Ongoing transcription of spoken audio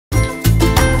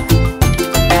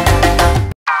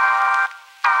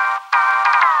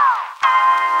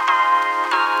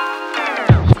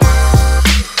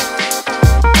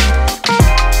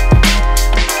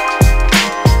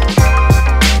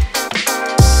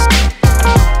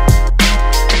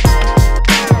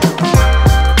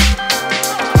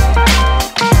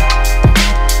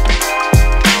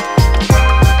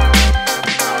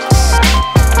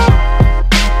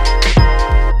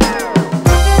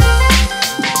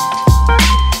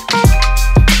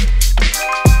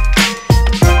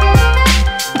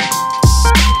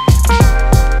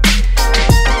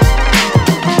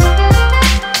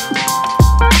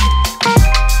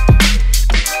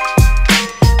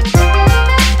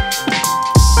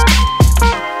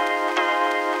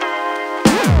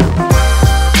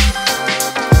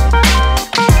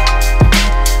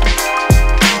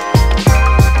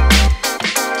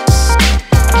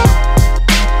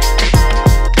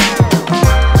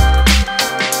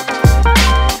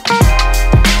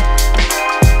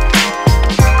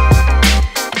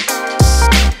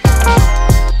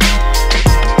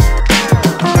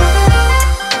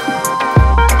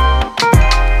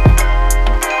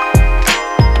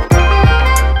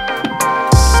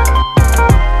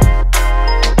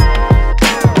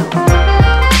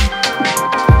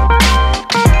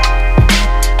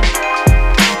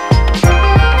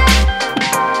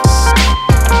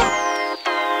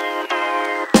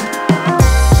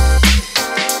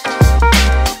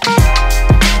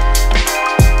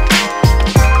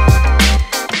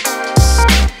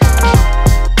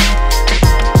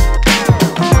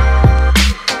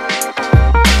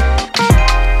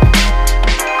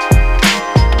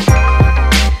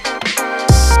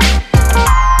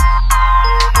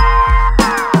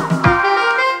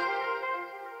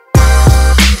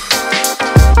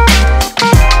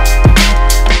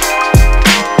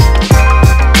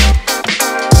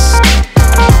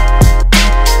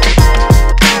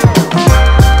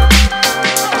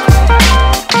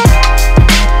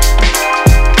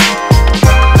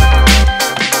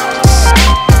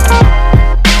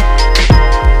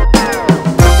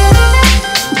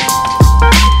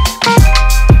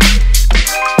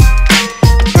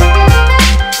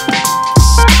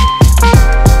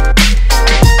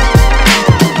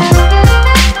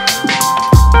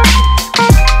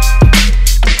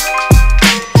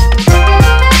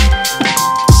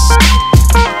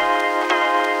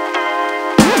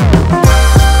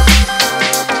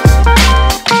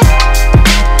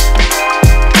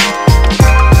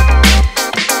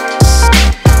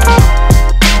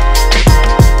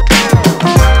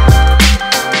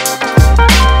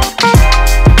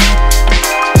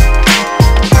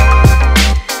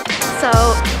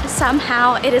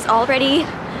is already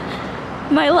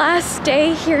my last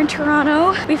day here in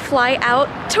Toronto. We fly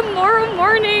out tomorrow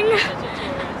morning,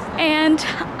 and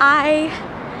I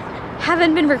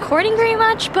haven't been recording very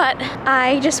much, but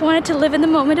I just wanted to live in the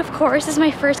moment, of course. This is my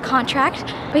first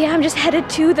contract. But yeah, I'm just headed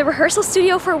to the rehearsal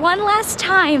studio for one last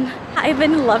time. I've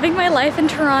been loving my life in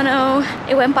Toronto.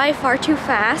 It went by far too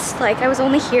fast. Like, I was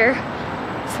only here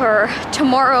for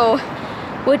tomorrow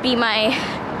would be my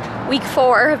week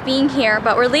 4 of being here,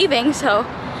 but we're leaving, so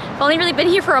I've only really been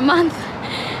here for a month.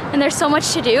 And there's so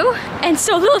much to do and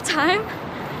so little time,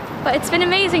 but it's been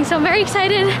amazing, so I'm very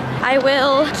excited. I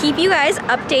will keep you guys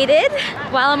updated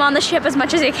while I'm on the ship as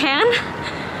much as I can,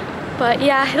 but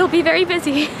yeah, it'll be very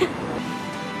busy.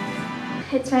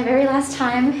 It's my very last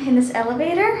time in this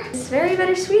elevator. It's very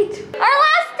bittersweet. Our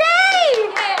last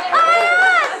day! Oh my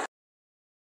God!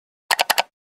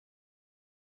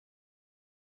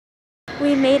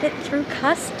 We made it through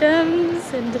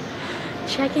customs and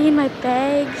checking in my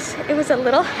bags. It was a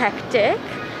little hectic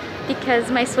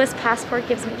because my Swiss passport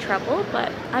gives me trouble,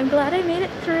 but I'm glad I made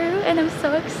it through and I'm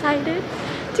so excited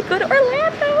to go to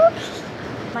Orlando.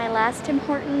 My last Tim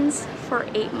Hortons for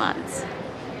 8 months.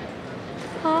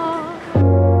 Oh.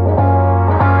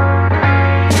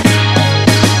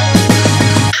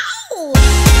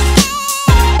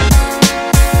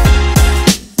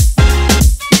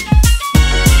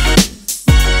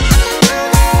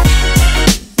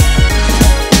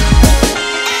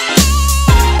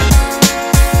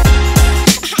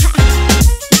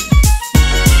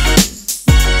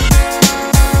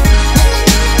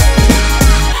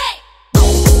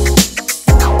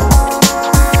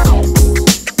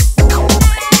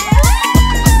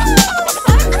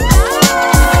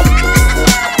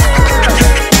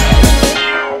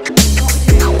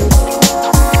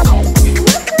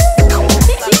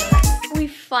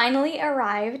 Finally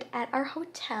arrived at our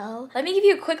hotel. Let me give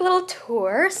you a quick little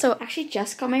tour. So I actually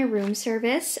just got my room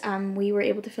service. We were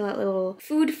able to fill out little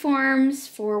food forms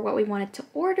for what we wanted to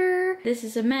order. This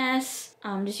is a mess.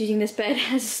 I'm just using this bed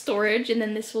as storage, and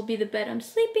then this will be the bed I'm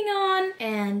sleeping on.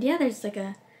 And yeah, there's like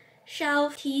a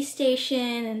shelf, tea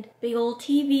station, and big old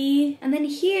TV. And then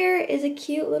here is a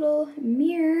cute little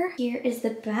mirror. Here is the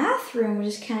bathroom, which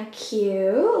is kind of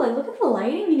cute. Like, look at the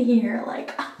lighting in here.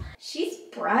 Like, she's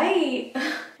bright.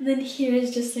 And then here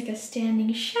is just like a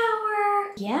standing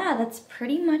shower. Yeah, that's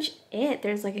pretty much it.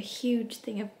 There's like a huge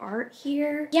thing of art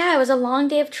here. Yeah, it was a long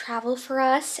day of travel for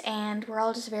us, and we're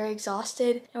all just very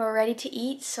exhausted and we're ready to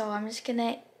eat. So I'm just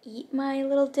gonna eat my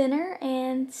little dinner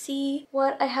and see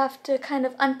what I have to kind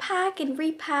of unpack and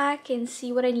repack and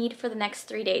see what I need for the next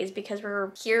 3 days, because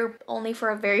we're here only for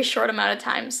a very short amount of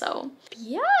time. So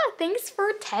yeah, thanks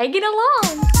for tagging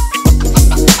along.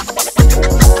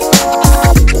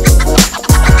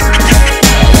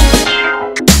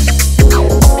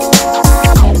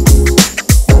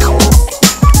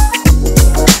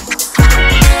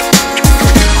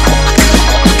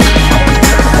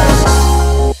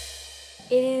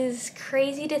 It is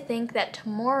crazy to think that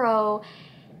tomorrow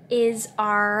is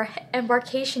our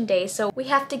embarkation day. So we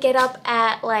have to get up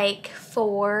at like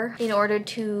 4 in order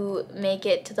to make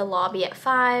it to the lobby at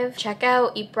 5, check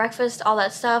out, eat breakfast, all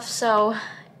that stuff. So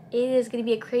it is gonna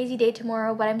be a crazy day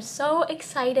tomorrow, but I'm so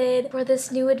excited for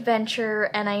this new adventure,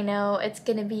 and I know it's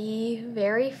gonna be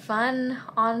very fun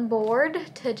on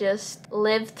board to just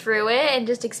live through it and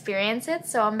just experience it.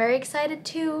 So I'm very excited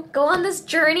to go on this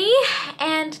journey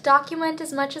and document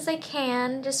as much as I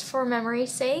can just for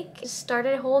memory's sake. Just start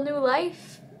a whole new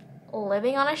life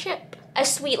living on a ship. A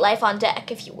sweet life on deck,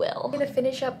 if you will. I'm gonna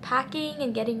finish up packing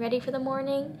and getting ready for the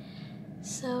morning.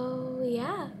 So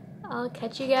yeah. I'll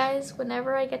catch you guys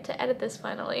whenever I get to edit this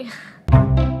finally.